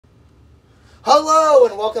Hello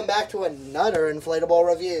and welcome back to another inflatable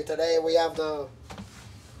review. Today we have the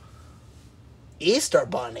Easter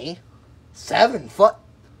Bunny. 7 foot.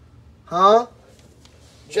 Huh?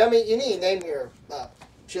 Jimmy, you need to name your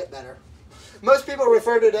shit better. Most people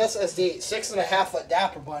refer to this as the 6.5 foot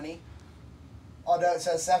dapper bunny. Although it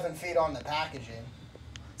says 7 feet on the packaging.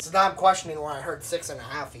 So now I'm questioning where I heard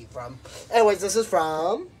 6.5 feet from. Anyways, this is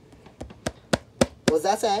from... What does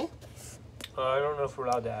that say? I don't know if we're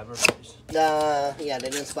allowed to advertise. Yeah, they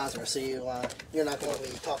didn't sponsor us, so you're not going to let me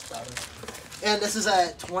talk about it. And this is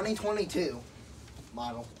a 2022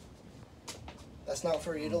 model. That's not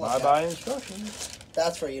for you to look at. Bye-bye instructions.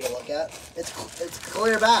 That's for you to look at. It's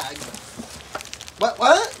clear bag. What?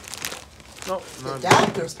 No, The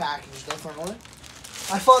adapter's packaged differently.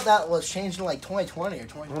 I thought that was changed in like 2020 or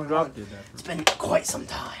 2021. It's been quite some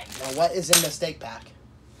time. Now, what is in the steak pack?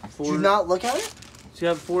 Did you not look at it? So you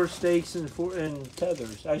have 4 steaks and 4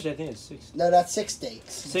 tethers. Actually, I think it's 6. No, that's 6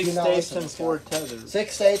 steaks. 6 steaks and 4 tethers.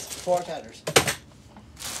 6 steaks, 4 tethers.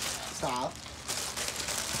 Stop.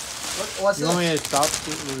 What's You this? want me to stop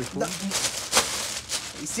the recording? No.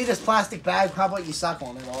 You see this plastic bag? How about you suck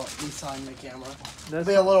on it all each time the camera? It'll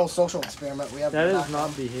be a little social experiment we have. That is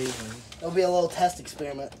not behaving. It'll be a little test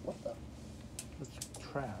experiment. What the? That's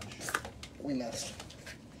trash. We missed.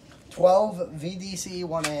 12 VDC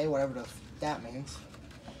 1A, whatever that means.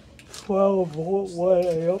 12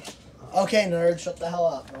 what? Okay, nerd, shut the hell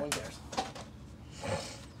up. No one cares.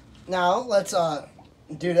 Now, let's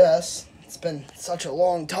do this. It's been such a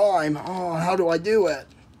long time. Oh, how do I do it?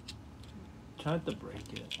 Try not to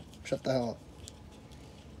break it. Shut the hell up.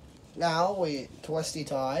 Now, we twisty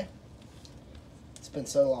tie. It's been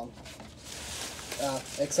so long.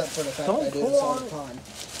 Except for the fact that I do this all the time.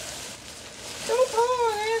 Don't pull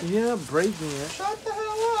on it! You're not breaking it. Shut the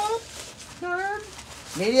hell up, nerd.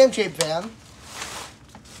 Medium cheap fan.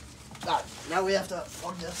 Now we have to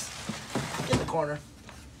plug this in the corner.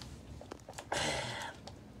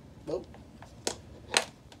 Nope.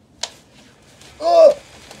 Oh!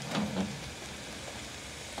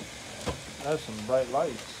 That's some bright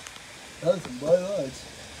lights. That's some bright lights.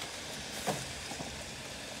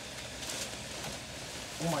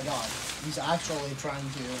 Oh my god. He's actually trying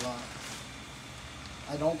to,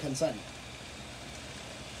 I don't consent.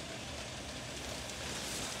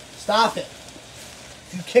 Stop it.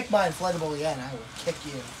 If you kick my inflatable again, I will kick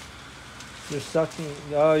you. You're sucking.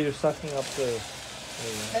 Oh, you're sucking up the.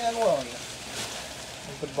 And where are you?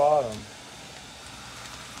 At the bottom.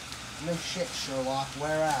 No shit, Sherlock.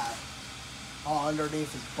 Where at? Oh,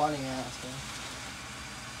 underneath his bunny ass.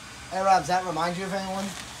 Man. Hey, Rob, does that remind you of anyone?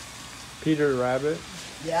 Peter Rabbit.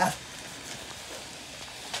 Yeah.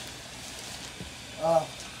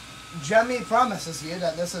 Jemmy promises you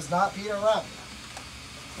that this is not Peter Rabbit.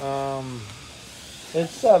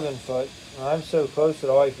 It's 7 foot. I'm so close that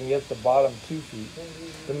all I can get the bottom 2 feet,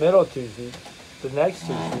 the middle 2 feet, the next 2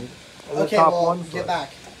 feet, and the top 1 foot. Get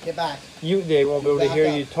back. Get back. They won't be able to hear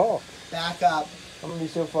you talk. Back up. I'm gonna be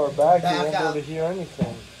so far back you won't be able up. to hear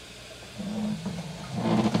anything.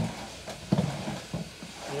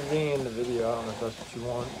 You're being in the video. I don't know if that's what you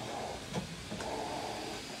want.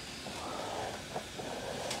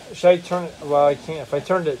 Should I turn it? Well, I can't. If I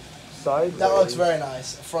turned it sideways. That looks very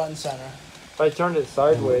nice. Front and center. If I turned it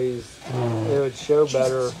sideways, it would show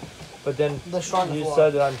better. But then you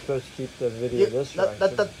said that I'm supposed to keep the video this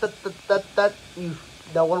direction.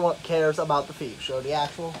 No one cares about the feet. Show the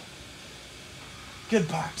actual good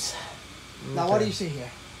parts. Now, what do you see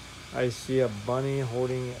here? I see a bunny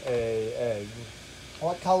holding a egg.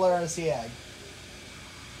 What color is the egg?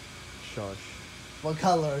 Shush. What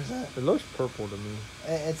color is it? It looks purple to me.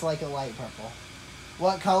 It's like a light purple.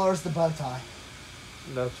 What color is the bow tie?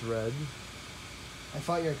 That's red. I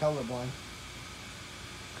thought you were colorblind.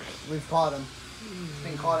 We've caught him. He's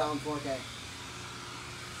been caught out in 4K.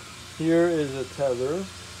 Here is a tether.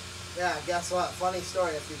 Yeah, guess what? Funny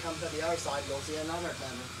story. If you come to the other side, you'll see another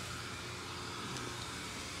tether.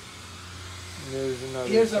 There's another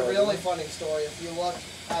Here's tether. a really funny story. If you look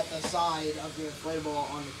at the side of the inflatable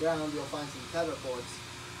on the ground, you'll find some tether cords.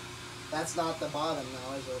 That's not the bottom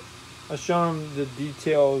now, is it? I've shown him the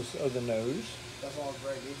details of the nose. That's all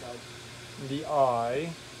very detailed. The eye.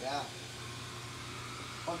 Yeah.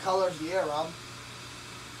 What color's the ear, Rob?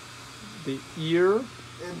 The ear.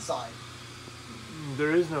 Inside.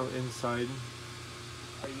 There is no inside.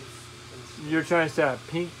 Are you? You're trying to say that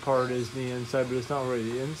pink part is the inside, but it's not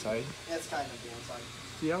really the inside. It's kind of the inside.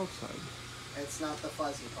 It's the outside. It's not the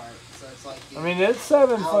fuzzy part, so it's like. I mean, it's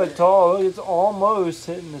 7 foot tall. Look, it's almost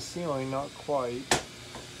hitting the ceiling, not quite.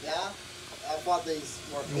 Yeah, I thought these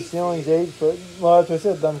were. The ceiling's 8 foot. Well, that's what I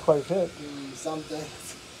said. Doesn't quite fit. Something.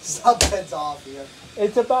 Something's off here.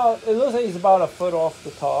 It looks like it's about a foot off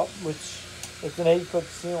the top, which it's an 8-foot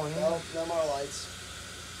ceiling. No more lights.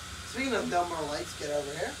 Speaking of no more lights, get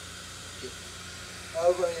over here.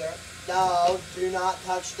 Over here. No, do not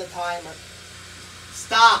touch the timer.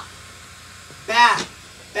 Stop. Bad.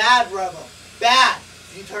 Bad, Robo. Bad.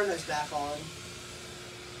 You turn this back on.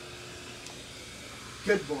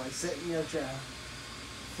 Good boy. Sit in your chair.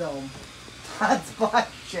 Film. That's my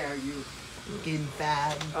chair, you fucking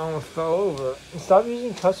fag. I almost fell over. Stop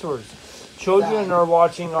using cuss words. Children are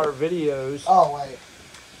watching our videos. Oh, wait.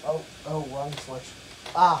 Oh, wrong switch.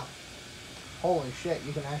 Ah. Holy shit,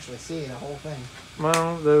 you can actually see the whole thing.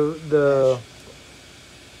 Well,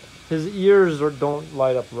 his ears don't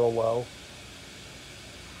light up real well.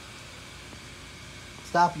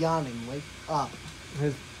 Stop yawning. Wake up.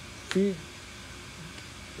 His feet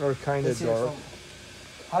are kind of dark.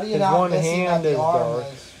 How do you his not one hand is dark.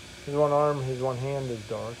 His one arm, his one hand is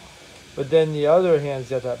dark. But then the other hand's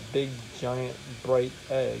got that big, giant, bright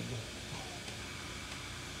egg.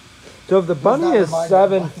 So if the bunny is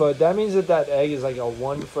 7 foot, that means that egg is like a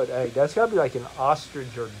 1 foot egg. That's got to be like an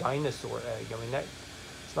ostrich or dinosaur egg. I mean,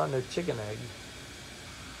 it's not no chicken egg.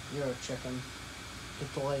 You're a chicken.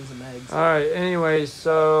 Get the legs and eggs. All right. Anyway,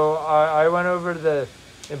 so I went over the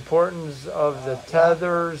importance of the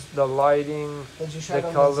tethers, the lighting, the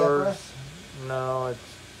colors. No,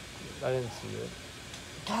 I didn't see it.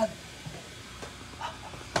 God.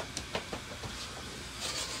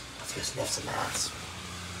 Let's go sniff some ass.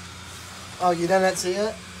 Oh, you didn't see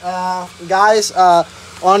it? Guys,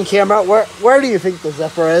 on camera, where do you think the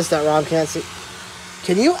zipper is that Rob can't see?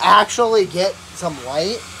 Can you actually get some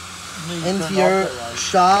light into your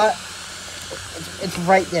shot? It's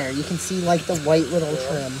right there. You can see like the white little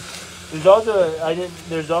trim.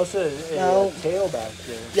 There's also a tail back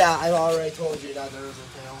there. Yeah, I already told you that there was a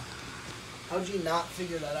tail. How'd you not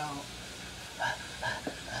figure that out?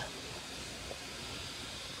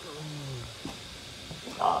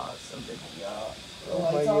 Oh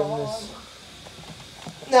my goodness.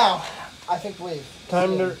 Now, I think we've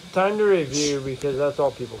time to review, because that's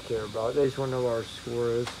all people care about. They just want to know what our score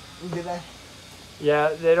is. Did they?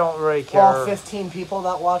 Yeah, they don't really care. All 15 people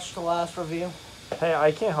that watched the last review. Hey,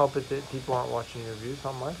 I can't help it that people aren't watching your reviews. It's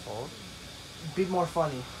not my fault. Be more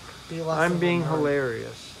funny. Be less. I'm being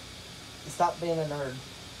hilarious. Stop being a nerd.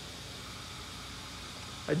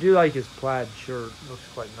 I do like his plaid shirt. Looks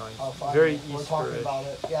quite nice. Oh, fine. Very We're Easter-ish. talking about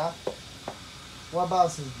it. Yeah. What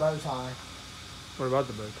about his bow tie? What about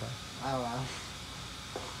the bow tie? I don't know.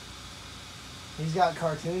 He's got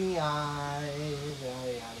cartoony eyes. Yada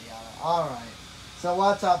yada yada. All right. So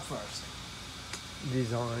what's up first?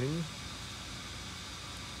 Design.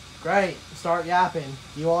 Great. Start yapping.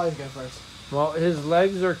 You always go first. Well, his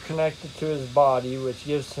legs are connected to his body, which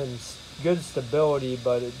gives him good stability,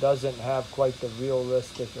 but it doesn't have quite the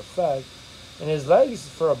realistic effect. And his legs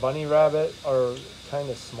for a bunny rabbit are kind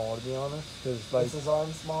of small, to be honest. Cause like, is his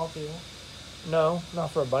arm small too? No,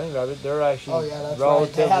 not for a bunny rabbit. They're actually that's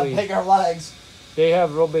relatively. Right. They have bigger legs. They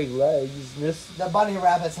have real big legs. The bunny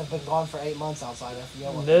rabbits have been gone for 8 months outside. I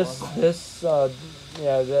forget what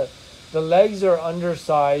the legs are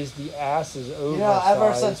undersized. The ass is oversized. You know,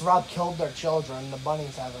 ever since Rob killed their children, the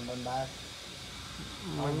bunnies haven't been back.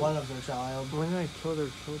 Or one of their child. When did I kill their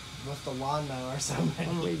children? With the lawnmower or something.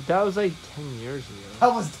 Oh, wait, that was like 10 years ago.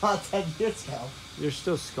 That was not 10 years ago. You're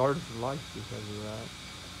still scarred for life because of that.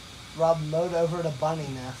 Rob mowed over the bunny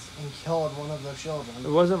nest and killed one of their children. It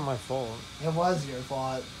wasn't my fault. It was your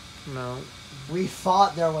fault. No. We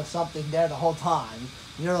thought there was something there the whole time.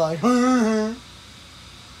 You're like,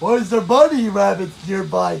 why is there bunny rabbits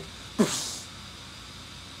nearby?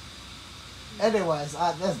 Anyways,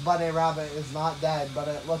 this bunny rabbit is not dead, but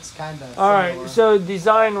it looks kind of All right, so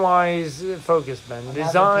design-wise, focus, Ben.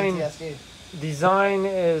 Design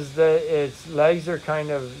is that its legs are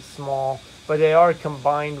kind of small, but they are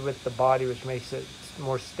combined with the body, which makes it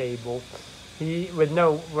more stable.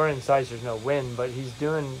 We're inside, so there's no wind, but he's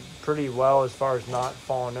doing pretty well as far as not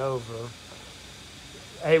falling over.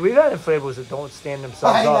 Hey, we've had inflatables that don't stand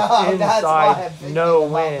themselves up inside, no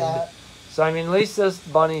wind. That. So I mean, at least this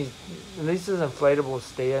inflatable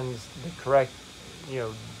stands the correct,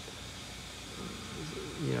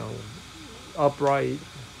 upright.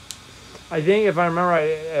 I think if I remember right,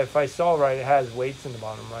 if I saw right, it has weights in the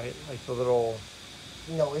bottom, right? Like the little.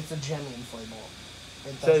 No, it's a Jimmy inflatable.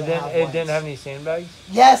 So then it didn't have any sandbags?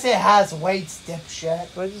 Yes, it has weights,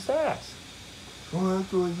 dipshit. But just ask.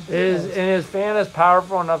 His fan is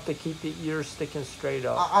powerful enough to keep the ears sticking straight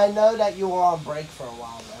up. I know that you were on break for a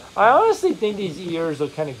while though. I honestly think these ears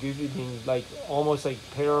look kind of goofy, being like almost like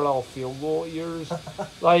parallel field goal ears.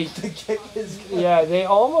 Like, The kick is good. yeah, they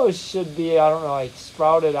almost should be, I don't know, like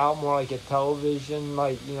sprouted out more like a television,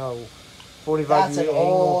 like, 45 That's an degree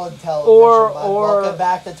angle. old television. Or- welcome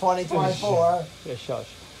back to 2024. Yeah, shush.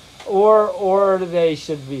 Or they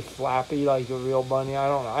should be flappy like a real bunny. I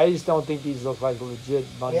don't know. I just don't think these look like legit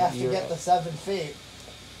bunny We have to ears. get the 7 feet.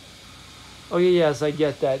 Oh yeah, yes, I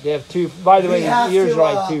get that. They have 2. By the way, these ears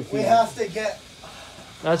are like 2 feet. We have to get.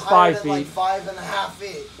 That's higher 5 than, feet. like 5.5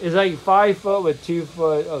 feet. It's like 5 foot with 2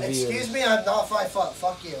 foot of ears. Excuse me, I'm not 5 foot.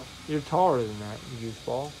 Fuck you. You're taller than that, you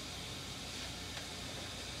goofball.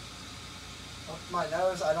 Up my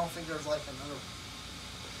nose, I don't think there's like another,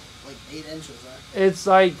 like 8 inches there. It's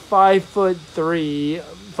like 5'3",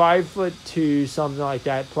 5'2", something like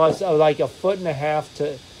that. Plus, like a 1.5 foot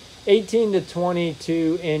to 18 to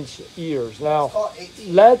 22 inch ears. Now, Call it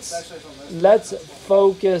 18. let's It's actually from this. let's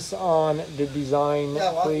focus on the design,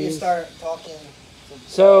 Yeah, why don't you please. start talking?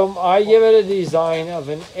 So I give it a design of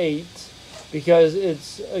an 8 because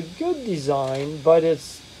it's a good design, but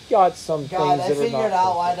it's got some God, things I that are figured not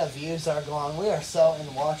out why perfect. the views are gone. We are so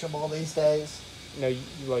unwatchable these days. No,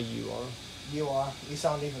 you are. You are. You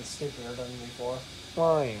sound even stupider than before.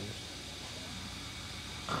 Fine.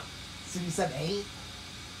 So you said 8?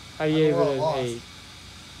 I I'm gave a it little an lost. 8.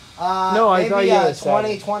 No, I thought you gave it 7.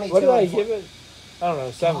 2022. What did I give it? I don't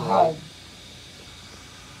know, 7. God. Right?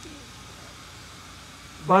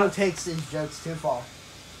 Bro takes these jokes too far.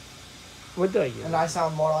 What did I give And it? I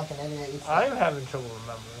sound more like an idiot. I'm having trouble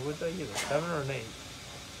remembering. What did I give it? 7 or an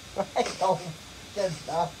 8? I don't get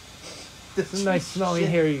that. This is a nice smelling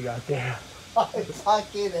hair you got there. I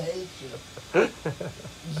fucking hate you.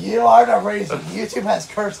 You are the reason YouTube has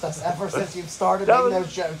cursed us ever since you've started That making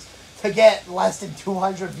was- those jokes to get less than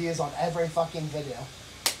 200 views on every fucking video.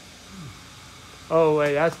 Oh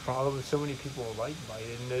wait, that's the problem. So many people like Bite,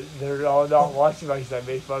 and they're all not watching because I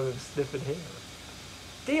made fun of him sniffing hair.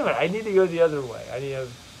 Damn it! I need to go the other way. I need to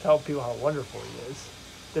tell people how wonderful he is.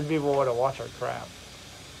 Then people want to watch our crap.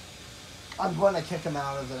 I'm going to kick him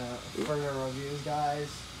out of the further reviews, guys.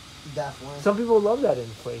 Definitely. Some people love that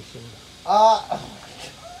inflation. Oh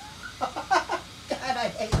my God. God, I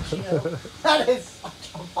hate you. That is such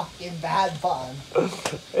a fucking bad pun.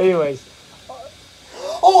 Anyways,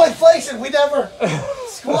 Oh, inflation! We never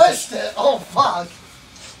squished it. Oh, fuck.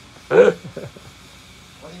 What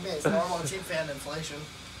do you mean? It's normal cheap fan inflation.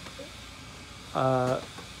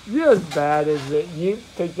 you know what's bad is that you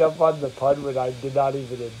picked up on the pun when I did not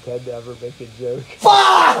even intend to ever make a joke.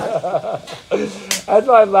 Fuck! That's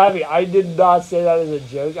why I'm laughing. I did not say that as a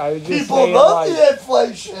joke. I was just People saying love like, the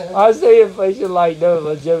inflation. I was saying inflation like no,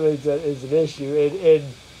 legitimate is an issue, and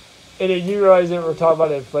then you realize that we're talking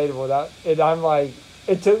about inflatable, and I'm like,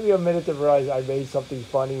 it took me a minute to realize I made something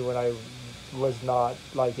funny when I was not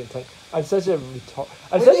like intent. I'm such a I'm We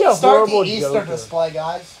such need a to start horrible the Easter joker. display,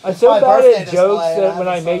 guys. I'm It's so my bad birthday at jokes display, that and when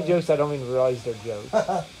I make decided- jokes, I don't even realize they're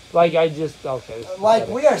jokes. Like I just okay. Like,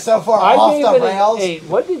 we are so far I off gave the it rails. an 8.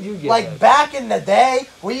 What did you give Like, it? back in the day,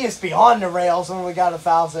 we used to be on the rails when we got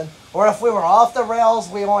 1,000. Or if we were off the rails,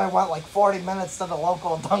 we only went like 40 minutes to the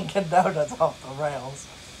local Dunkin' Donuts off the rails.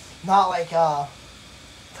 Not like, to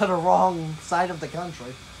the wrong side of the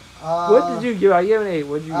country. What did you give? I gave it an 8.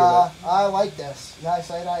 What did you give it? I like this. Did I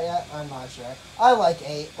say that yet? I'm not sure. I like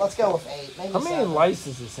 8. Let's go with 8. Maybe How many 7. lights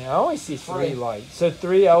is this thing? I only see 3 3. lights. So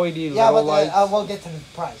 3 LED Yeah, little but lights. we'll get to the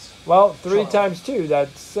price. Well, 3 Sure. times 2,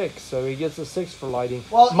 that's 6. So he gets a 6 for lighting.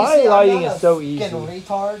 Well, you My see, lighting I'm not is so a easy fucking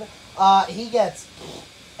retard. He gets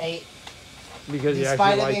 8. because he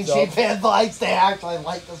Despite actually it being lights cheap up. fan lights, they actually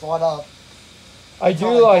light this one up. I do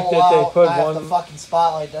Until they like pull that they out, put I have to one. fucking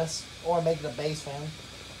spotlight this or make it a base fan.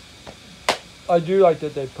 I do like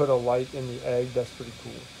that they put a light in the egg. That's pretty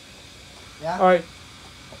cool. Yeah. All right.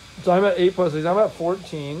 So I'm at 8 plus 6. I'm at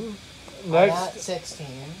 14. I'm at Next. 16.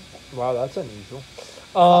 Wow, that's unusual.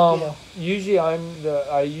 you. Usually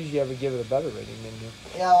I usually have to give it a better rating than you.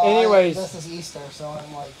 Yeah. Well, Anyways. this is Easter, so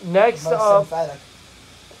I'm like Next most up synthetic.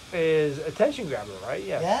 is attention grabber, right?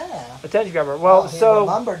 Yeah. Yeah. Attention grabber. Well, Oh, he so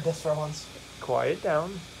remembered this for once. quiet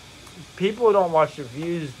down. People don't watch your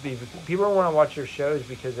views. People don't want to watch your shows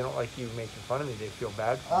because they don't like you making fun of me. They feel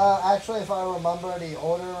bad. Actually, if I remember the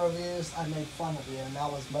older reviews, I made fun of you, and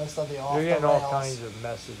that was most of the off You're the getting rails. all kinds of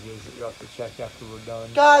messages that you have to check after we're done.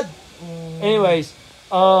 God. Anyways,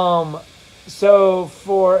 so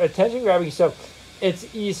for attention grabbing, so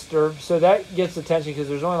it's Easter, so that gets attention because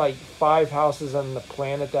there's only like 5 houses on the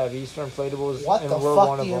planet that have Easter inflatables, What and the we're fuck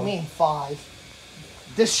one do of you them. mean 5?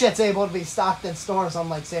 This shit's able to be stocked in stores on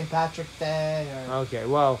like St. Patrick's Day or. Okay,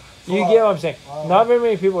 well, you get what I'm saying. Not very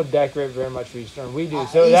many people decorate very much for Easter, and we do.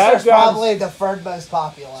 So Easter's that grabs, probably the third most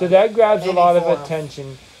popular. So that grabs a lot of Maybe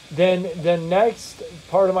attention. Then the next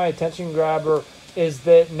part of my attention grabber is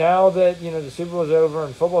that now that the Super Bowl's over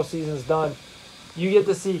and football season's done, you get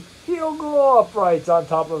to see field goal uprights on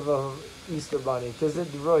top of a Easter bunny because it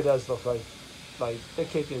really does look like the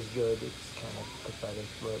kick is good. It's kind of pathetic,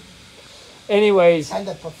 but anyways. Kind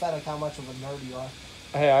of pathetic how much of a nerd you are.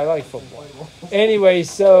 Hey, I like football. Anyway,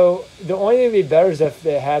 so the only thing that'd be better is if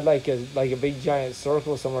they had like a big giant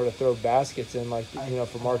circle somewhere to throw baskets in, like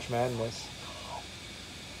for March Madness.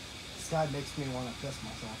 This guy makes me want to piss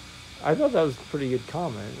myself. I thought that was a pretty good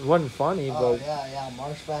comment. It wasn't funny, but yeah,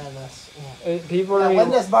 March Madness. People when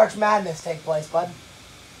does March Madness take place, bud?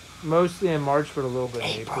 Mostly in March, but a little bit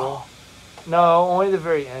in April. No, only the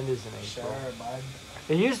very end is in April. Sure, bud.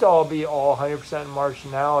 It used to all be 100% in March.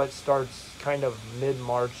 Now it starts kind of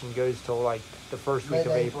mid-March and goes till like the first week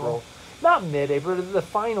of April. Not mid-April. The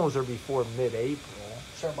finals are before mid-April.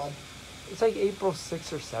 Sure, bud. It's like April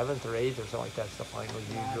 6th or 7th or 8th or something like that's the finals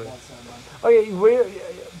usually. Okay,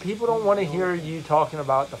 people don't want to hear you talking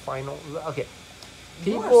about the final. Okay.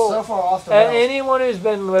 People, you are so far off the rails. Anyone who's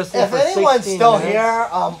been listening for 16 anyone's still minutes, here,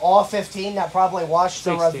 all 15 that probably watched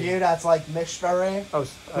the 16. review that's like mystery,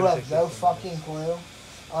 who have no fucking clue.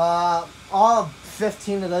 All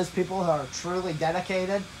 15 of those people who are truly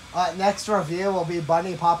dedicated. Next review will be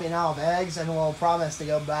Bunny popping out of eggs, and we'll promise to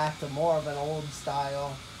go back to more of an old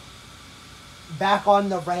style. Back on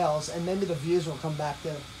the rails, and maybe the views will come back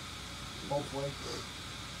too. Hopefully.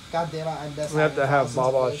 God damn it, I'm we have to have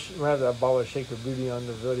Baba shake her booty on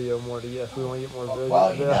the video more to yes, we want to get more videos.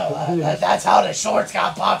 Well, that's how the shorts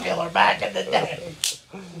got popular back in the day.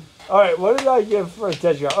 Alright, what did I give for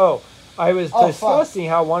attention? Oh, I was discussing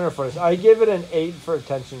how wonderful it is. I give it an 8 for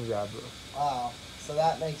attention grabber. Wow. So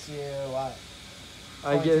that makes you what?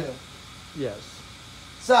 I give yes.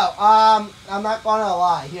 So, I'm not gonna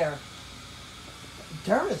lie here.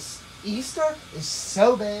 Easter is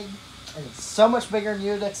so big, and it's so much bigger than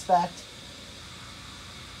you'd expect.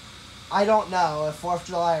 I don't know if 4th of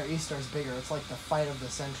July or Easter is bigger. It's like the fight of the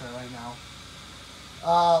century right now.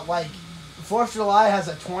 4th of July has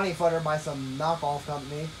a 20-footer by some knockoff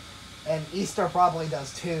company, and Easter probably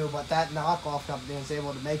does too, but that knockoff company is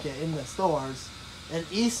able to make it in the stores. And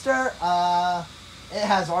Easter, it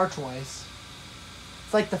has our choice.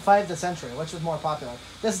 It's like the fight of the century. Which is more popular?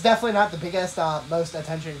 This is definitely not the biggest, most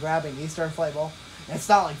attention-grabbing Easter inflatable. It's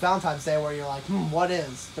not like Valentine's Day where you're like, what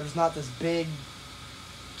is? There's not this big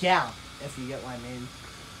gap, if you get what I mean.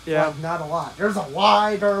 Yeah. Like, not a lot. There's a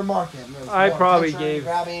wider market. And there's I more probably gave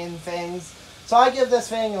grabbing things. So I give this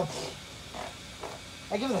thing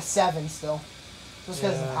I give it a 7 still. Just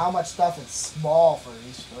because of how much stuff is small for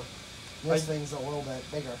Easter. This thing's a little bit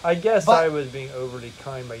bigger. I guess I was being overly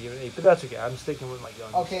kind by giving it 8, but that's okay. I'm sticking with my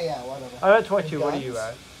guns. Okay, yeah, whatever. I'm at 22. What are you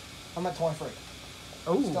at? I'm at 23.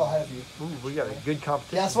 Oh, still ahead of you. Ooh, we got a good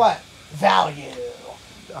competition. Guess what? Value.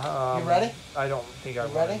 You ready? I don't think I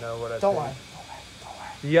want to know what I Don't paid.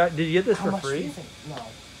 worry. Did you get this How for much free? Do you think? No.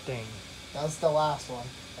 Dang. That's the last one.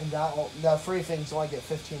 And the free things only get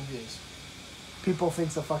 15 views. People think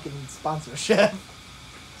it's a fucking sponsorship.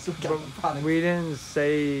 So we didn't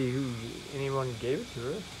say who anyone gave it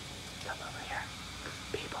to us. Come over here.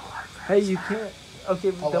 People are friends. Hey, you can't. Okay,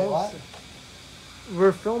 but don't. What?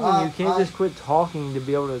 We're filming. You can't just quit talking to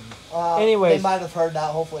be able to. Anyways, they might have heard that.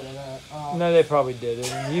 Hopefully, they didn't. No, they probably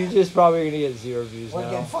didn't. You just probably gonna get 0 views we're now.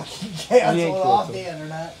 We're getting fucking canceled off the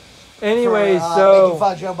internet. Anyway, making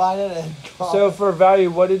fun of Joe Biden and so for value,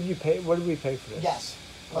 what did you pay? What did we pay for this? Yes.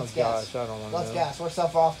 Let's guess. Gosh, I don't want to Let's guess. We're so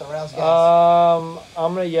far off the rails. Guess.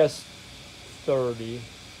 I'm gonna guess 30.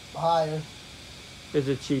 Higher. It's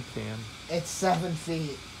a cheap fan. It's 7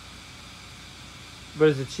 feet. But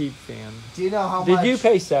it's a cheap fan. Do you know how much? Did you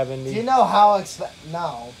pay 70? Do you know how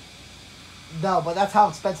No. No, but that's how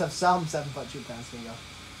expensive some 7-foot cheap fans can go.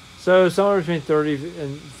 So somewhere between 30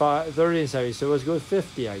 and 70. So let's go with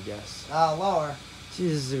 50, I guess. Lower.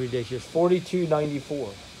 Jesus, this is ridiculous.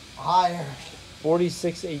 $42.94. Higher.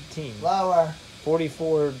 $46.18. Lower.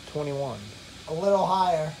 $44.21. A little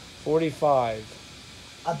higher. $45.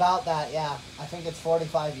 About that, yeah. I think it's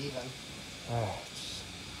 $45 even.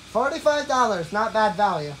 $45, not bad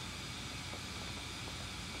value.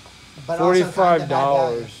 But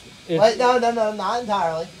 $45. Wait, no, not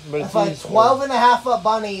entirely. But if a 12.5-foot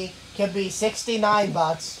bunny can be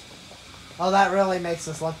 $69. Oh, that really makes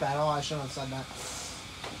us look bad. Oh, I shouldn't have said that.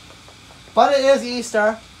 But it is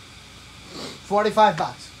Easter.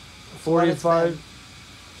 $45. 45.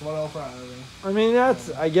 What else are we? I mean, that's,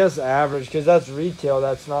 I guess, average, because that's retail.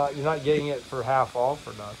 That's not, you're not getting it for half off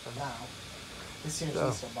or nothing. No. This seems So.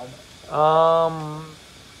 Easter bud.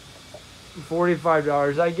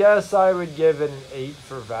 $45. I guess I would give it an 8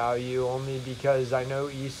 for value, only because I know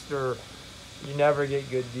Easter, you never get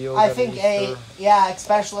good deals. I at think Easter. 8, yeah,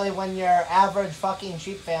 especially when your average fucking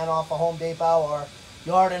cheap fan off a Home Depot or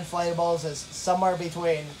Yard Inflatables is somewhere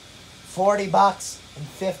between $40 and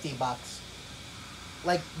 $50.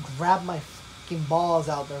 Like, grab my fucking balls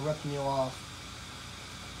out there ripping you off.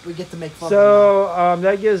 We get to make fun of So,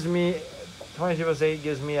 that gives me, 22 plus 8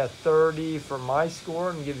 gives me a 30 for my score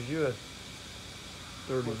and gives you a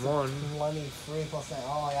 31. 23 plus 8.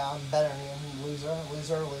 Oh, yeah, I'm better than you. Loser.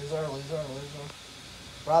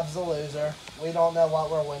 Rob's the loser. We don't know what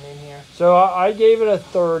we're winning here. So, I gave it a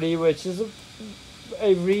 30, which is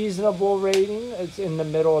a reasonable rating. It's in the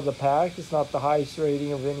middle of the pack. It's not the highest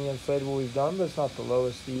rating of any inflatable we've done, but it's not the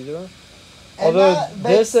lowest either. And although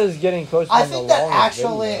this is getting close to I the think that longest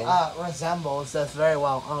actually video. resembles this very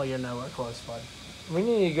well. Oh, you're nowhere close, bud. We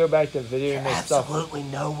need to go back to video and You're make stuff. absolutely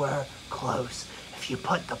nowhere close. If you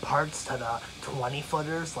put the parts to the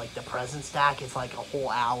 20-footers, like the present stack, it's like a whole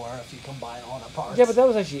hour if you combine all the parts. Yeah, but that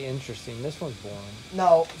was actually interesting. This one's boring.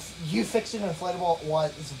 No, you fixing inflatable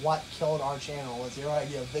was what killed our channel. Was your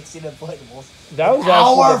idea of fixing inflatables? That was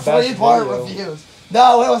our actually the best three-part video. reviews.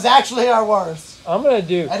 No, it was actually our worst. I'm gonna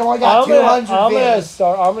do. I only got 200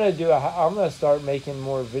 views. I'm gonna start making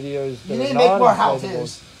more videos. You need to make more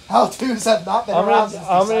how-tos. How-tos have not been around since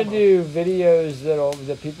I'm gonna December. do videos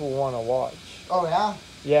that people want to watch. Oh yeah.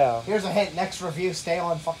 Yeah. Here's a hint. Next review, stay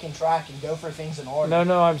on fucking track and go for things in order.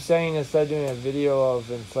 No, I'm saying instead of doing a video of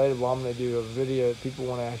inflatable, I'm gonna do a video that people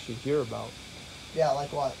want to actually hear about. Yeah,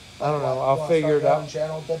 like what? I don't know. What? I'll figure it out.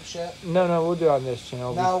 Channel dipshit. No, we'll do it on this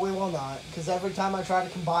channel. No, we will not. Because every time I try to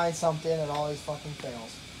combine something, it always fucking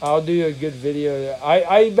fails. I'll do a good video.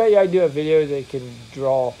 I bet you I do a video that can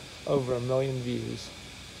draw over 1 million views.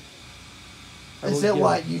 Is it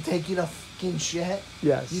what? You taking a fucking shit?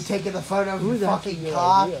 Yes. You taking a photo of Ooh, your that's a fucking good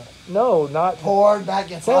cock? idea. No, not Porn, that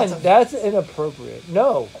gets lots of... that's inappropriate.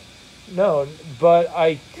 No, but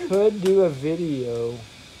I could do a video.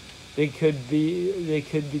 They could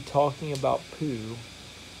be talking about poo.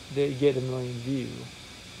 They get 1 million views.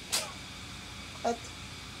 What?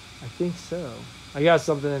 I think so. I got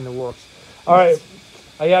something in the works. All right,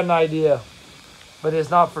 I got an idea, but it's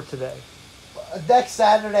not for today. Next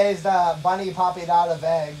Saturday's the bunny popping out of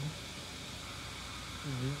egg.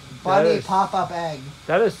 Bunny pop-up egg.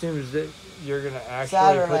 That assumes that you're going to actually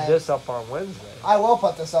Saturday. put this up on Wednesday. I will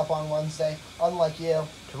put this up on Wednesday, unlike you.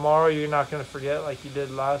 Tomorrow you're not going to forget like you did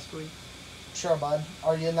last week? Sure, bud.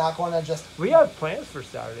 Are you not going to just... We have plans for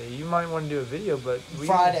Saturday. You might want to do a video, but...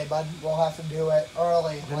 Friday, bud. We'll have to do it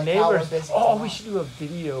early. The like neighbors... how we're busy Oh, tomorrow. we should do a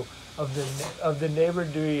video of the neighbor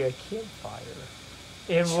doing a campfire.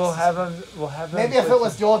 And we'll have him... Maybe if it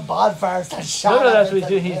was the old bonfires that shot No, that's up what he's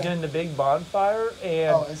doing. into He's the- doing the big bonfire.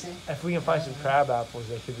 And Oh, is he? if we can find some crab apples,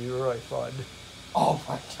 that could be really fun. Oh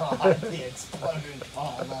my god, the exploding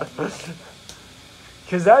bomb.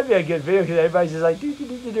 Because that'd be a good video, because everybody's just like, do,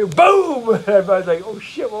 boom! Everybody's like, oh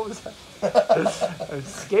shit, what was that? It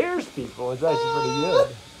scares people. It's actually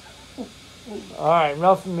pretty good. Alright,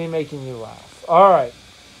 enough of me making you laugh. Alright.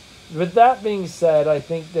 With that being said, I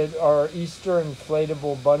think that our Easter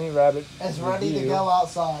inflatable bunny rabbit It's ready to go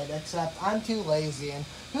outside, except I'm too lazy, and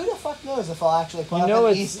who the fuck knows if I'll actually put You up know,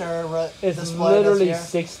 an it's- Easter It's display literally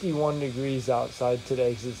this year. 61 degrees outside today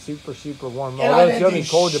because it's super, super warm. And Although I it's going to didn't be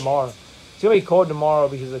do cold shit. tomorrow. It's going to be cold tomorrow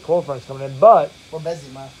because the cold front's coming in. But We're busy,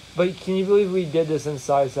 man. can you believe we did this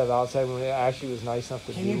inside instead of outside when it actually was nice enough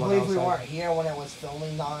to Can do you one believe outside? we weren't here when it was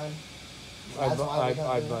filming time? That's why we don't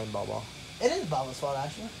I do it. blame Bubba. It is Bubba's fault,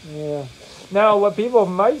 actually. Yeah. Now, what people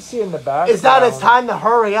might see in the background... It's that it's time to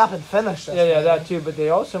hurry up and finish this. Yeah, baby. that too. But they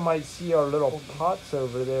also might see our little pots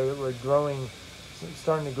over there that we're growing,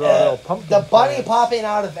 starting to grow a little pumpkin The bunny plants. popping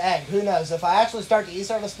out of egg. Who knows? If I actually start the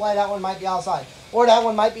Easter display, that one might be outside. Or that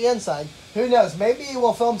one might be inside. Who knows? Maybe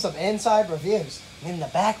we'll film some inside reviews. In the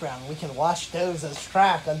background, we can watch those as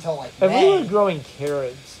track until like If May. we were growing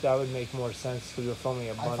carrots, that would make more sense because we're filming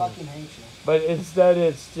a I bunny. fucking hate you. But instead,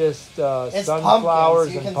 it's just It's sunflowers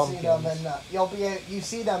pumpkins. You and can pumpkins. see them in you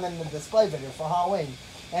see them in the display video for Halloween,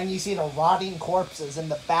 and you see the rotting corpses in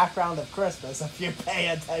the background of Christmas if you pay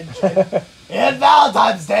attention. And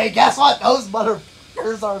Valentine's Day, guess what? Those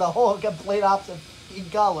motherfuckers are the whole complete opposite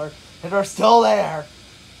color, and are still there.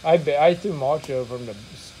 I threw mulch over them to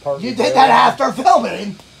partly. You did that after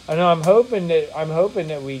filming. I know. I'm hoping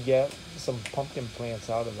that we get some pumpkin plants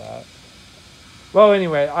out of that. Well,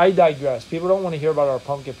 anyway, I digress. People don't want to hear about our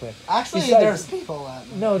pumpkin plant. Actually, Besides- there's people that...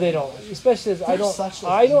 No, they don't. Especially as I They're such don't.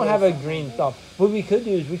 a I don't have a evil green fucking- thumb. What we could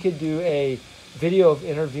do is we could do a video of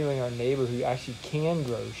interviewing our neighbor who actually can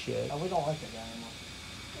grow shit. We don't like that guy anymore.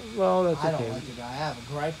 Well, that's I okay. don't like the guy. I have a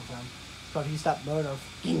gripe with him. But he stopped mowing our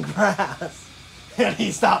fucking grass. And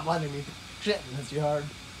he stopped letting me shit in his yard.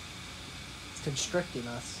 It's constricting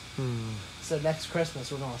us. So next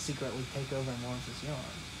Christmas, we're going to secretly take over Lawrence's yard.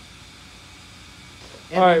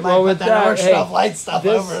 And All right, we might well, put with that that, orange hey, stuff, light stuff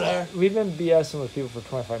over there. We've been BSing with people for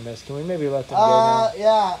 25 minutes. Can we maybe let them go now?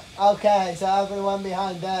 Yeah. Okay, so everyone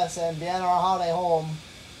behind this and behind our holiday home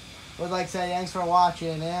would like to say thanks for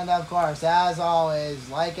watching. And, of course, as always,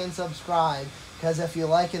 like and subscribe. Because if you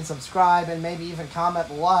like and subscribe and maybe even comment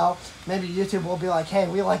below, maybe YouTube will be like, hey,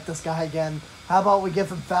 we like this guy again. How about we give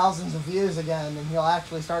him thousands of views again, and he'll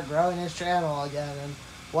actually start growing his channel again, and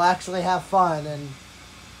we'll actually have fun, and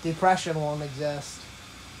depression won't exist.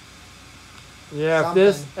 Yeah,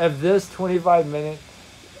 if this 25-minute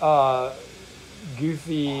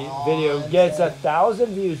goofy video gets 1,000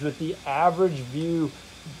 views with the average view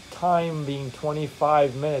time being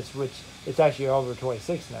 25 minutes, which it's actually over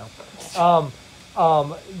 26 now.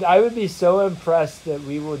 I would be so impressed that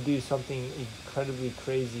we will do something incredibly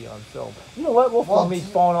crazy on film. You know what? We'll film me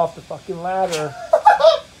falling off the fucking ladder,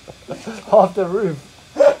 off the roof.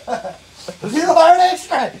 You heard it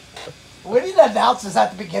straight. We need to announce this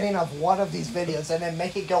at the beginning of one of these videos and then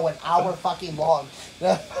make it go an hour fucking long.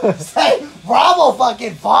 Say, Rob will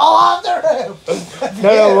fucking fall off the roof.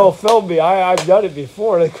 No, we'll film me. I've done it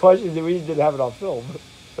before. The question is, we didn't have it on film.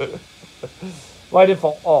 Well, I didn't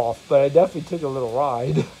fall off, but I definitely took a little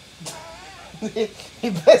ride.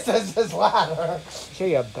 He pisses his ladder. I'll show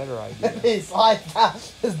you a better idea. He slides down.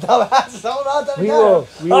 His dumb ass is holding on to the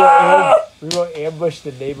We gutter. will ambush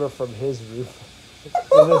the neighbor from his roof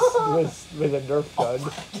with a Nerf gun.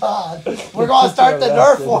 God. We're going to start the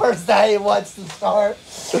Nerf Wars that he wants to start.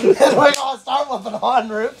 And we're going to start with an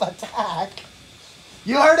on-roof attack.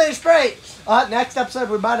 You heard it straight. Next episode,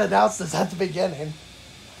 we might announce this at the beginning.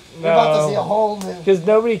 We're about to see a whole new... Because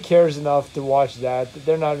nobody cares enough to watch that.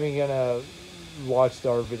 They're not even going to watch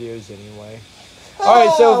our videos anye. All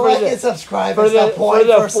right, so like and subscribe is the point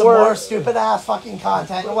for some more stupid-ass fucking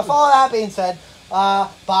content. And with all that being said,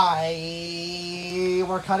 bye.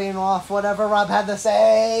 We're cutting off whatever Rob had to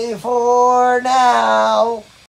say for now.